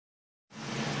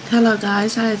Hello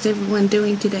guys, how is everyone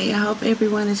doing today? I hope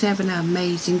everyone is having an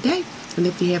amazing day. And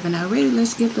if you haven't already,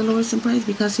 let's give the Lord some praise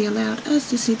because He allowed us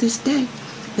to see this day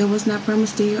that was not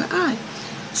promised to your eye.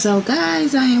 So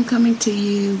guys, I am coming to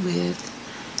you with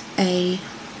a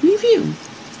review.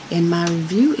 And my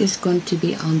review is going to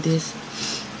be on this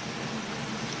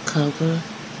Cover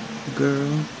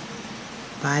Girl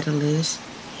Vitalist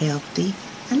Healthy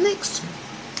Elixir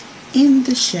in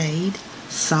the shade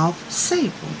Soft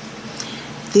Sable.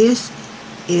 This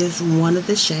is one of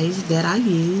the shades that I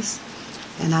use,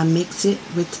 and I mix it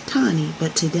with tawny.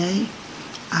 But today,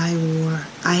 I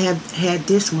have had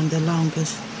this one the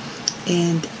longest,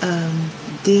 and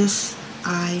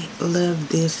I love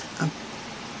this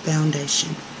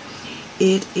foundation.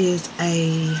 It is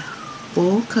a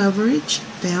full coverage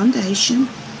foundation,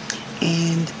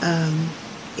 and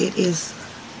it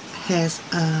has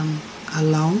a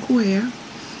long wear.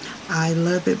 I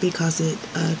love it because it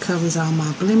covers all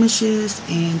my blemishes,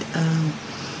 and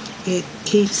it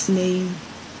keeps me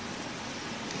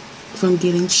from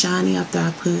getting shiny after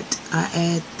I've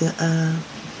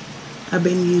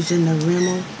been using the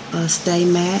Rimmel Stay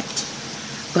Matte,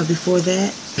 but before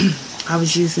that I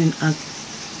was using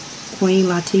Queen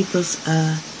Latifah's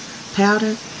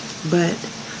powder. But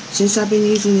since I've been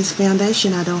using this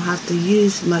foundation, I don't have to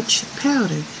use much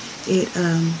powder.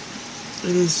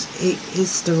 It's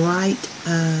the right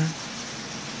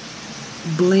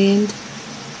blend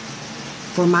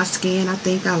for my skin. I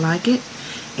think I like it,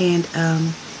 and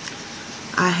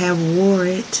I have wore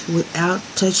it without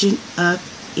touching up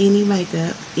any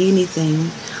makeup,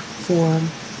 anything.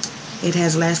 It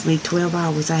has lasted me 12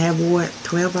 hours. I have wore it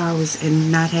 12 hours and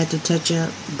not had to touch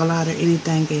up, blot, or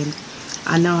anything. And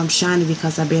I know I'm shiny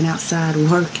because I've been outside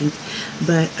working,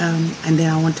 but and then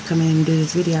I want to come in and do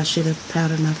this video. I should have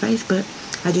powdered my face, but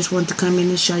I just want to come in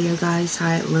and show you guys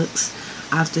how it looks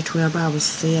after 12 hours.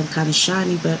 See, I'm kind of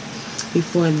shiny, but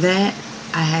before that,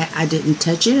 I didn't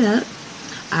touch it up.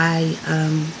 I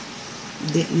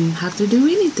didn't have to do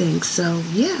anything. So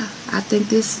yeah, I think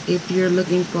this, if you're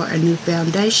looking for a new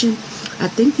foundation, I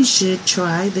think you should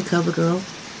try the CoverGirl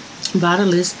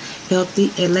Vitalist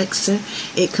Healthy Elixir.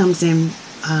 It comes in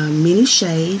many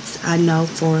shades. I know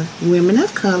for women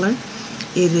of color,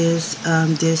 it is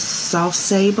this soft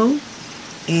sable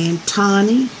and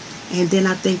tawny, and then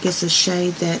I think it's a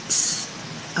shade that's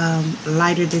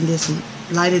lighter than this one,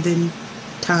 lighter than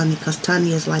tawny, because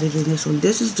tawny is lighter than this one.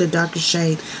 This is the darker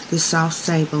shade, the soft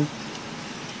sable.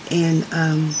 And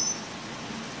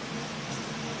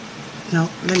no,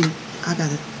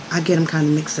 I get them kind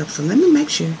of mixed up, so let me make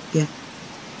sure.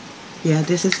 Yeah,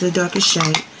 this is the darkest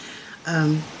shade.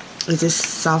 It's just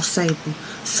soft sable.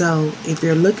 So if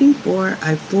you're looking for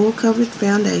a full coverage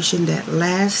foundation that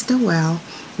lasts a while,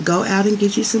 go out and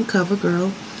get you some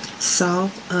CoverGirl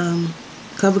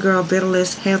CoverGirl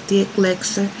Vitalist Healthy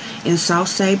Elixir in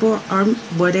soft sable or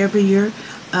whatever your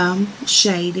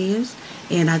shade is.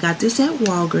 And I got this at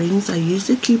Walgreens. I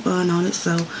used a coupon on it,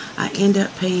 so I end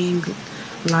up paying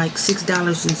like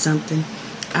 $6 and something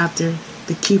after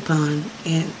the coupon,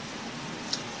 and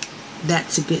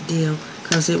that's a good deal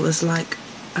because it was like,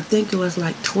 I think it was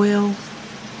like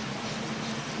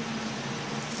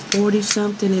 $12.40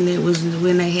 something, and it was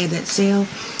when they had that sale.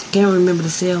 Can't remember the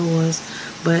sale was,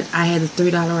 but I had a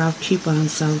 $3 off coupon.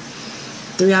 So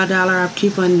 $3 off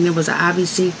coupon, and it was an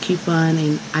IBC coupon,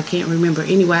 and I can't remember.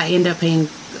 Anyway, I ended up paying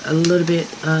a little bit,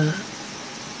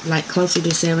 like closer to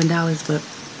 $7, but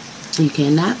you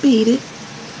cannot beat it.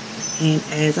 And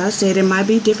as I said, it might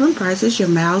be different prices. Your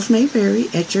miles may vary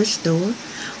at your store,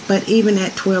 but even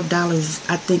at $12,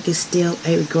 I think it's still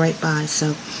a great buy.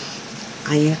 So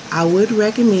I would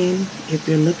recommend, if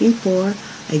you're looking for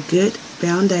a good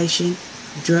foundation,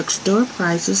 drugstore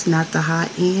prices, not the high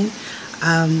end.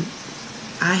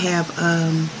 I have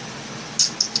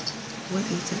what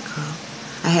is it called?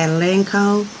 I had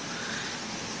Lancome,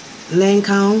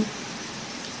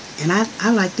 and I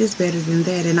like this better than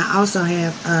that. And I also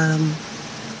have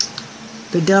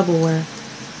the Double Wear,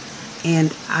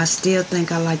 and I still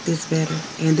think I like this better.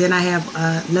 And then I have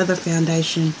another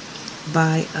foundation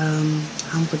by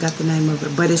I forgot the name of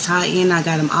it, but it's high end. I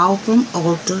got them all from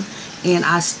Ulta, and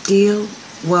I still,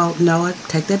 well, no, I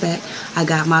take that back. I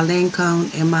got my Lancome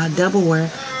and my Double Wear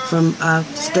from a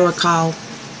store called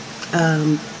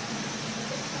I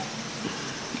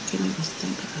can't even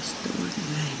think of the store's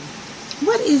name.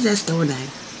 What is that store name?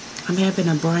 I'm having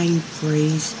a brain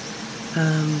freeze.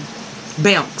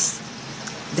 Belk's.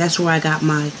 That's where I got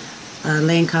my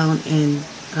Lancome and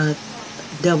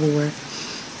Double Wear.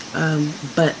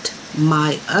 But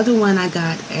my other one I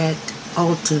got at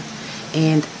Ulta,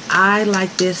 and I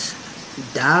like this